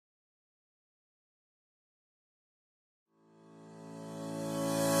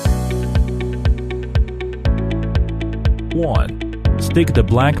1. Stick the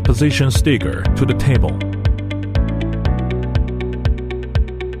blank position sticker to the table.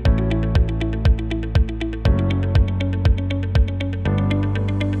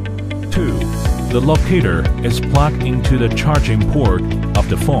 2. The locator is plugged into the charging port of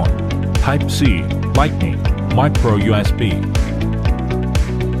the phone, Type-C, Lightning, Micro USB.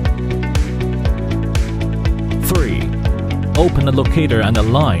 3. Open the locator and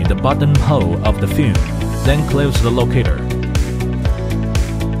align the bottom hole of the film, then close the locator.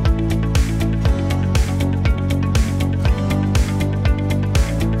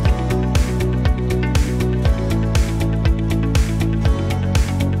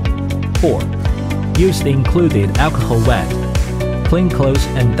 4. Use the included alcohol wet. Clean clothes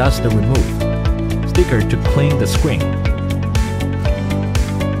and dust remove. Sticker to clean the screen.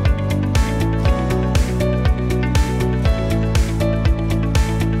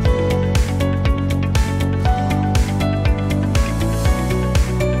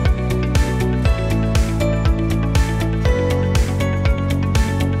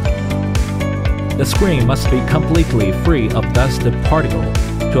 The screen must be completely free of dust particles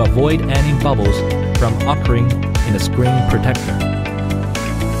to avoid any bubbles from occurring in the screen protector.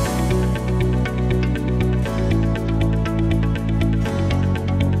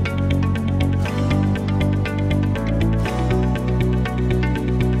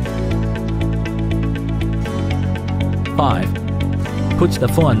 Five. Put the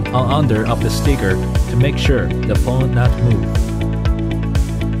phone on under of the sticker to make sure the phone not move.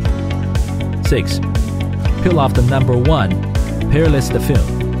 6. Peel off the number 1 peerless the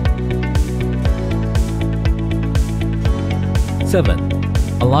film. 7.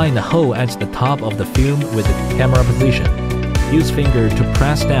 Align the hole at the top of the film with the camera position. Use finger to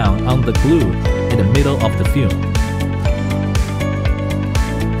press down on the glue in the middle of the film.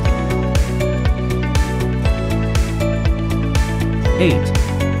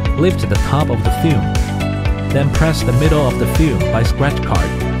 8. Lift the top of the film. Then press the middle of the film by scratch card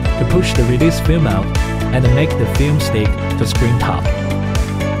to push the release film out and make the film stick to screen top.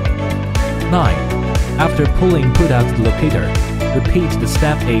 9. After pulling, put out the locator. Repeat the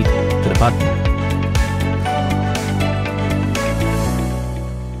step 8 to the button.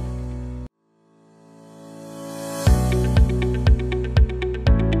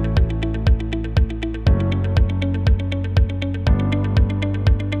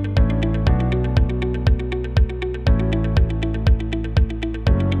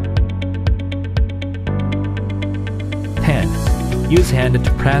 Use hand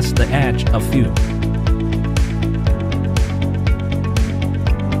to press the edge of film.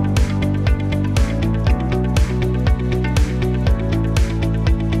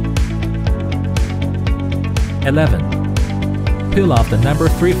 11. Peel off the number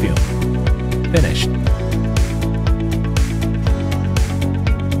 3 film. Finished.